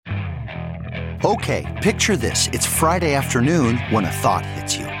Okay, picture this. It's Friday afternoon when a thought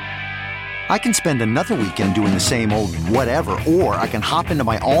hits you. I can spend another weekend doing the same old whatever, or I can hop into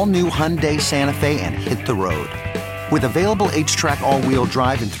my all-new Hyundai Santa Fe and hit the road. With available H-Track all-wheel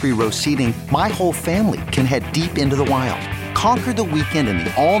drive and 3-row seating, my whole family can head deep into the wild. Conquer the weekend in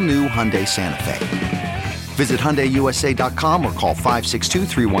the all-new Hyundai Santa Fe. Visit HyundaiUSA.com or call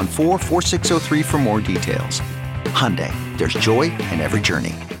 562-314-4603 for more details. Hyundai, there's joy in every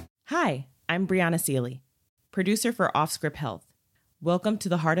journey. Hi, I'm Brianna Seely, producer for Offscript Health. Welcome to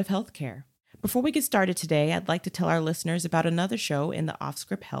the Heart of Healthcare. Before we get started today, I'd like to tell our listeners about another show in the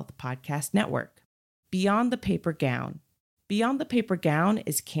Offscript Health podcast network, Beyond the Paper Gown. Beyond the Paper Gown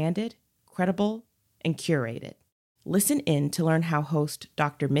is candid, credible, and curated. Listen in to learn how host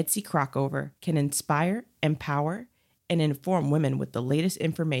Dr. Mitzi Krockover can inspire, empower, and inform women with the latest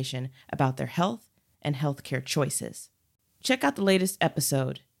information about their health and healthcare choices. Check out the latest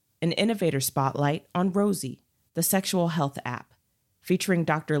episode, an innovator spotlight on Rosie, the sexual health app, featuring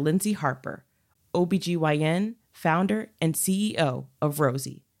Dr. Lindsay Harper, OBGYN, founder and CEO of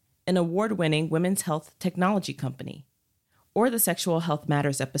Rosie, an award-winning women's health technology company. Or the Sexual Health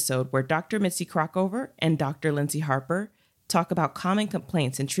Matters episode where Dr. Mitzi Krockover and Dr. Lindsay Harper talk about common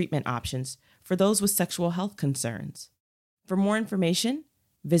complaints and treatment options for those with sexual health concerns. For more information,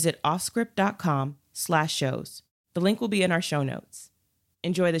 visit offscript.com/shows. The link will be in our show notes.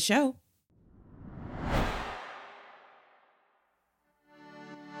 Enjoy the show.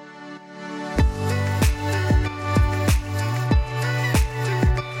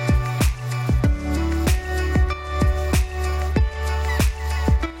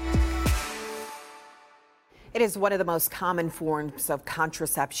 It is one of the most common forms of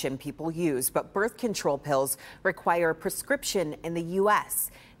contraception people use, but birth control pills require a prescription in the U.S.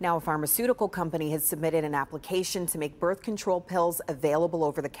 Now, a pharmaceutical company has submitted an application to make birth control pills available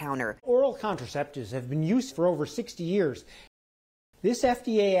over the counter. Oral contraceptives have been used for over 60 years. This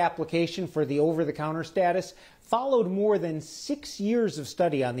FDA application for the over-the-counter status followed more than 6 years of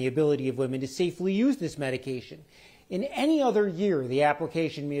study on the ability of women to safely use this medication. In any other year, the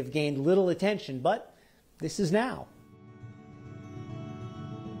application may have gained little attention, but this is now.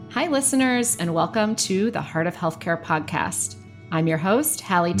 Hi, listeners, and welcome to the Heart of Healthcare podcast. I'm your host,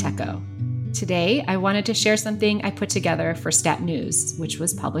 Hallie Tecco. Today, I wanted to share something I put together for Stat News, which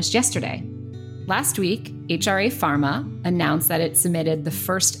was published yesterday. Last week, HRA Pharma announced that it submitted the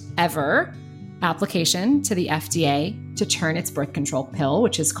first ever application to the FDA to turn its birth control pill,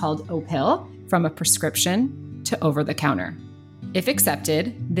 which is called Opill, from a prescription to over-the-counter. If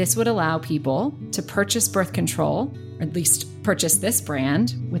accepted, this would allow people to purchase birth control, or at least purchase this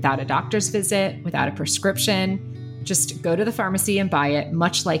brand, without a doctor's visit, without a prescription. Just go to the pharmacy and buy it,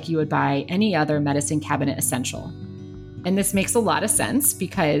 much like you would buy any other medicine cabinet essential. And this makes a lot of sense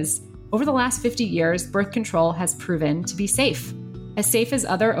because over the last 50 years, birth control has proven to be safe as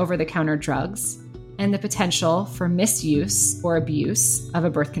other over-the-counter drugs, and the potential for misuse or abuse of a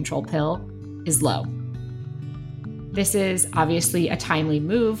birth control pill is low. This is obviously a timely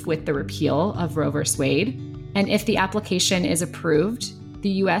move with the repeal of Roe v. Wade, and if the application is approved, the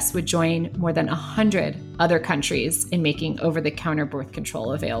U.S. would join more than 100 other countries in making over-the-counter birth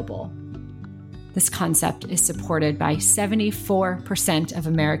control available. This concept is supported by 74% of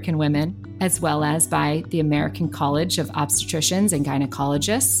American women, as well as by the American College of Obstetricians and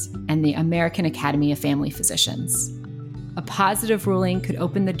Gynecologists and the American Academy of Family Physicians. A positive ruling could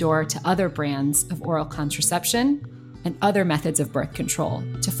open the door to other brands of oral contraception and other methods of birth control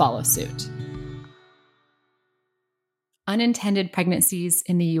to follow suit. Unintended pregnancies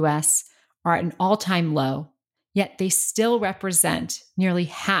in the U.S. are at an all-time low, yet they still represent nearly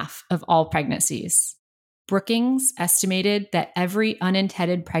half of all pregnancies. Brookings estimated that every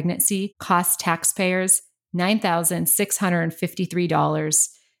unintended pregnancy cost taxpayers $9,653,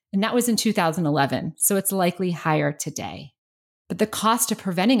 and that was in 2011, so it's likely higher today. But the cost of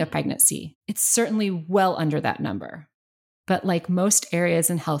preventing a pregnancy, it's certainly well under that number. But like most areas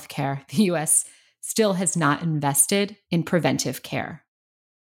in healthcare, the U.S. still has not invested in preventive care.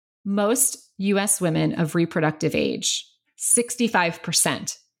 Most U.S. women of reproductive age,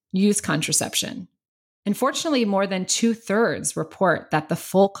 65%, use contraception. Unfortunately, more than 2/3 report that the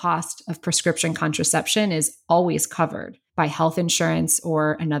full cost of prescription contraception is always covered by health insurance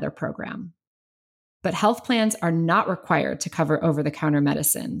or another program. But health plans are not required to cover over-the-counter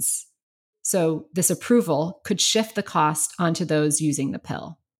medicines. So this approval could shift the cost onto those using the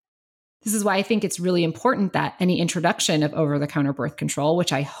pill. This is why I think it's really important that any introduction of over-the-counter birth control,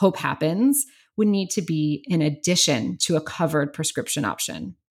 which I hope happens, would need to be in addition to a covered prescription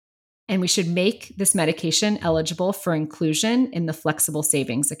option. And we should make this medication eligible for inclusion in the flexible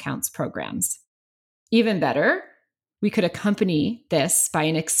savings accounts programs. Even better, we could accompany this by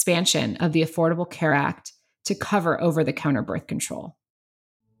an expansion of the Affordable Care Act to cover over-the-counter birth control.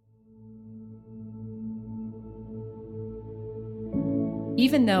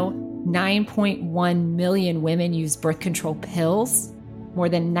 Even though 9.1 million women use birth control pills, more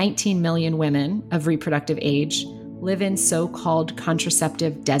than 19 million women of reproductive age live in so-called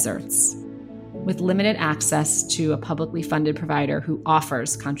contraceptive deserts, with limited access to a publicly funded provider who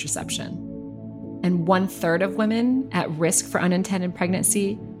offers contraception. And 1/3 of women at risk for unintended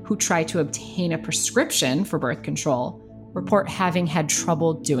pregnancy who try to obtain a prescription for birth control report having had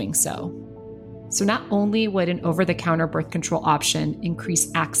trouble doing so. So not only would an over-the-counter birth control option increase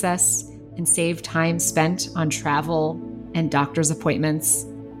access and save time spent on travel and doctor's appointments,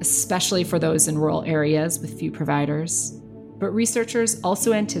 especially for those in rural areas with few providers, but researchers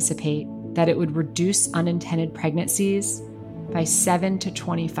also anticipate that it would reduce unintended pregnancies by 7 to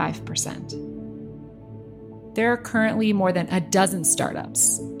 25%. There are currently more than a dozen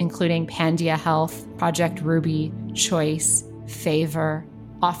startups, including Pandia Health, Project Ruby, Choice, Favor,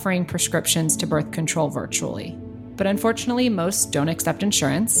 offering prescriptions to birth control virtually. But unfortunately, most don't accept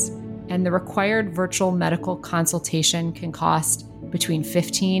insurance, and the required virtual medical consultation can cost between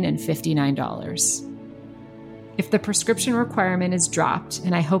 $15 and $59. If the prescription requirement is dropped,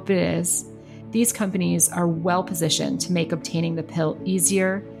 and I hope it is, these companies are well positioned to make obtaining the pill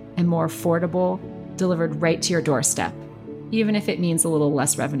easier and more affordable, delivered right to your doorstep, even if it means a little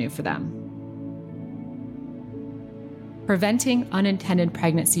less revenue for them. Preventing unintended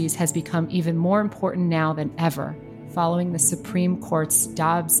pregnancies has become even more important now than ever, following the Supreme Court's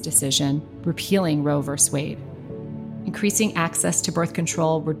Dobbs decision repealing Roe v. Wade. Increasing access to birth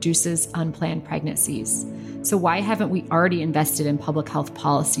control reduces unplanned pregnancies. So why haven't we already invested in public health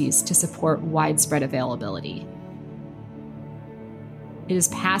policies to support widespread availability? It is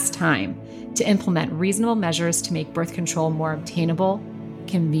past time to implement reasonable measures to make birth control more obtainable,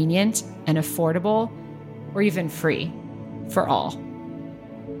 convenient, and affordable, or even free for all.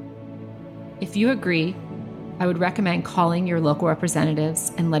 If you agree, I would recommend calling your local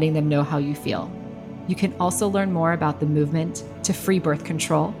representatives and letting them know how you feel. You can also learn more about the movement to free birth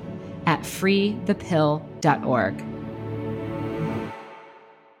control at freethepill.org.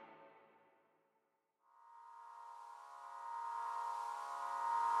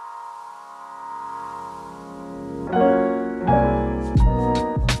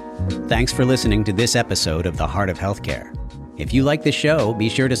 Thanks for listening to this episode of The Heart of Healthcare. If you like the show, be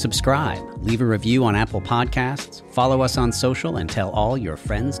sure to subscribe, leave a review on Apple Podcasts, follow us on social, and tell all your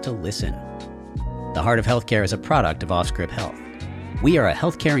friends to listen. The Heart of Healthcare is a product of Offscrip Health. We are a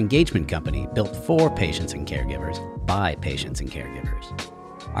healthcare engagement company built for patients and caregivers by patients and caregivers.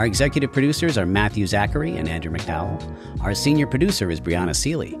 Our executive producers are Matthew Zachary and Andrew McDowell. Our senior producer is Brianna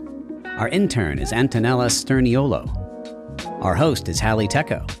Seeley. Our intern is Antonella Sterniolo. Our host is Hallie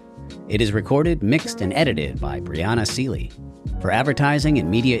Tecco. It is recorded, mixed, and edited by Brianna Seeley. For advertising and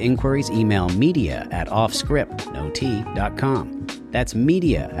media inquiries, email media@offscrip.com. That's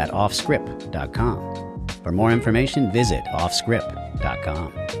media@offscrip.com. For more information, visit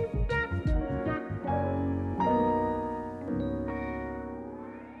offscrip.com.